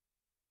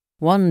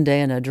One day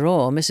in a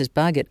drawer, Mrs.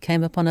 Baggett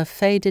came upon a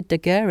faded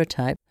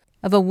daguerreotype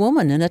of a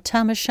woman in a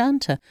tam o'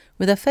 shanter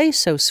with a face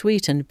so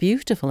sweet and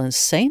beautiful and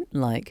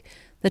saint-like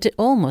that it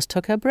almost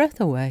took her breath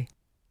away.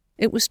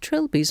 It was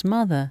Trilby's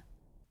mother.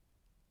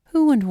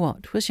 "Who and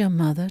what was your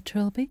mother,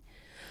 Trilby?"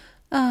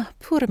 "Ah,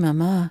 poor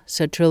mamma,"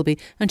 said Trilby,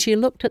 and she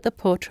looked at the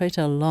portrait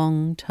a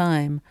long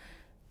time.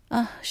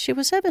 "Ah, she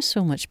was ever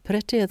so much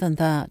prettier than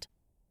that.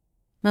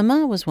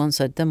 Mamma was once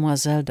a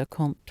demoiselle de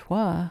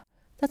comptoir.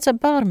 That's a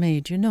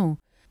barmaid, you know,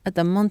 at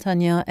the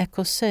Montagnard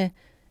Écossais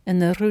in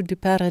the Rue du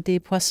Paradis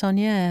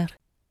Poissonnière,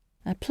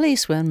 a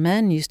place where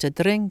men used to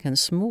drink and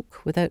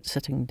smoke without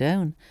sitting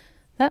down.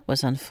 That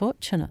was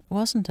unfortunate,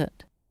 wasn't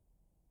it?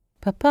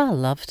 Papa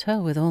loved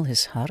her with all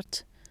his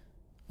heart,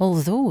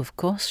 although, of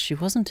course, she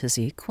wasn't his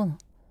equal.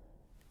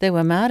 They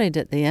were married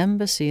at the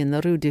embassy in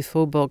the Rue du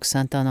Faubourg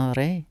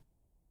Saint-Honoré.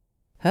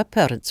 Her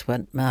parents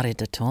weren't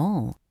married at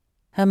all.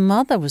 Her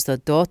mother was the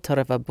daughter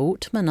of a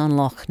boatman on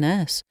Loch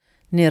Ness,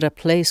 near a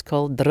place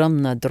called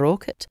Drumna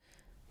Droghett,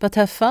 but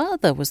her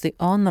father was the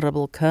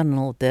Honourable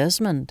Colonel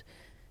Desmond.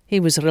 He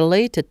was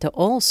related to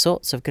all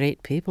sorts of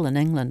great people in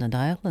England and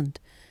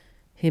Ireland.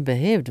 He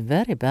behaved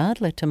very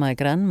badly to my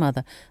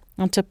grandmother,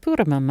 and to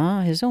poor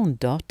mamma, his own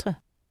daughter.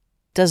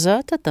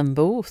 Deserted them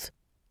both.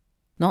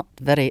 Not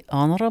very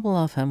honourable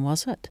of him,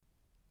 was it?"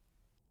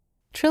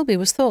 Trilby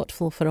was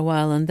thoughtful for a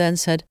while and then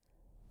said,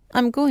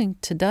 "I'm going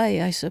to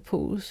die, I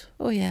suppose.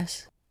 Oh,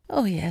 yes,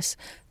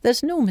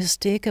 there's no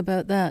mistake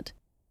about that.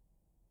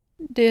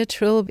 Dear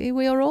Trilby,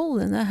 we are all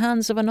in the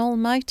hands of an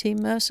almighty,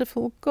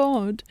 merciful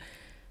God."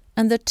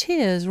 And the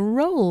tears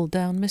rolled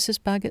down Mrs.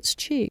 Baggett's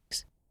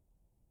cheeks.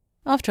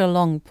 After a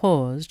long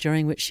pause,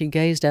 during which she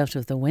gazed out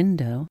of the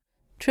window,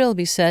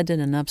 Trilby said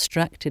in an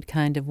abstracted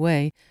kind of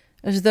way,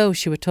 as though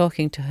she were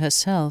talking to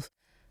herself,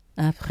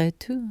 "Après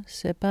tout,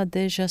 c'est pas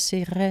déjà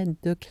si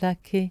raide de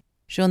claquer.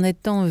 J'en ai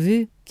tant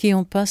vu qui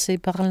ont passé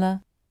par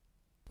là.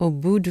 Au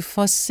bout du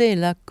fossé,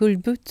 la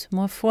culbute,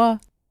 ma foi."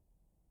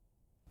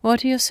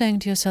 "What are you saying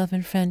to yourself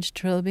in French,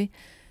 Trilby?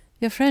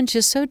 Your French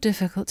is so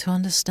difficult to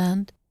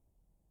understand."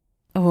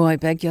 "Oh, I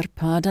beg your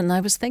pardon.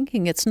 I was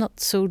thinking it's not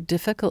so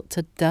difficult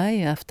to die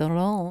after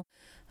all.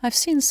 I've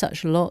seen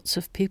such lots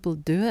of people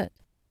do it.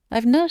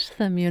 I've nursed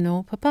them, you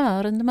know,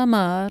 Papa and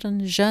Mamma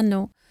and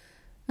Jeannot,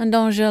 and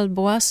Angèle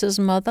Boisse's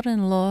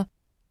mother-in-law,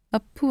 a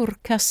poor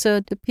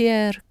casseur de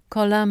pierre,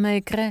 Colin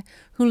Maigret,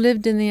 who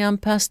lived in the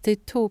Impasse des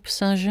Taupes,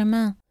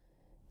 Saint-Germain.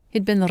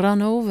 He'd been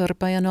run over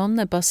by an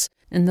omnibus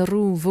in the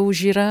Rue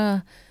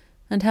Vaugirard,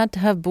 and had to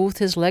have both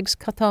his legs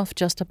cut off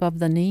just above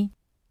the knee.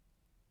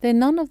 They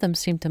none of them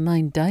seemed to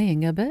mind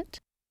dying a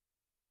bit.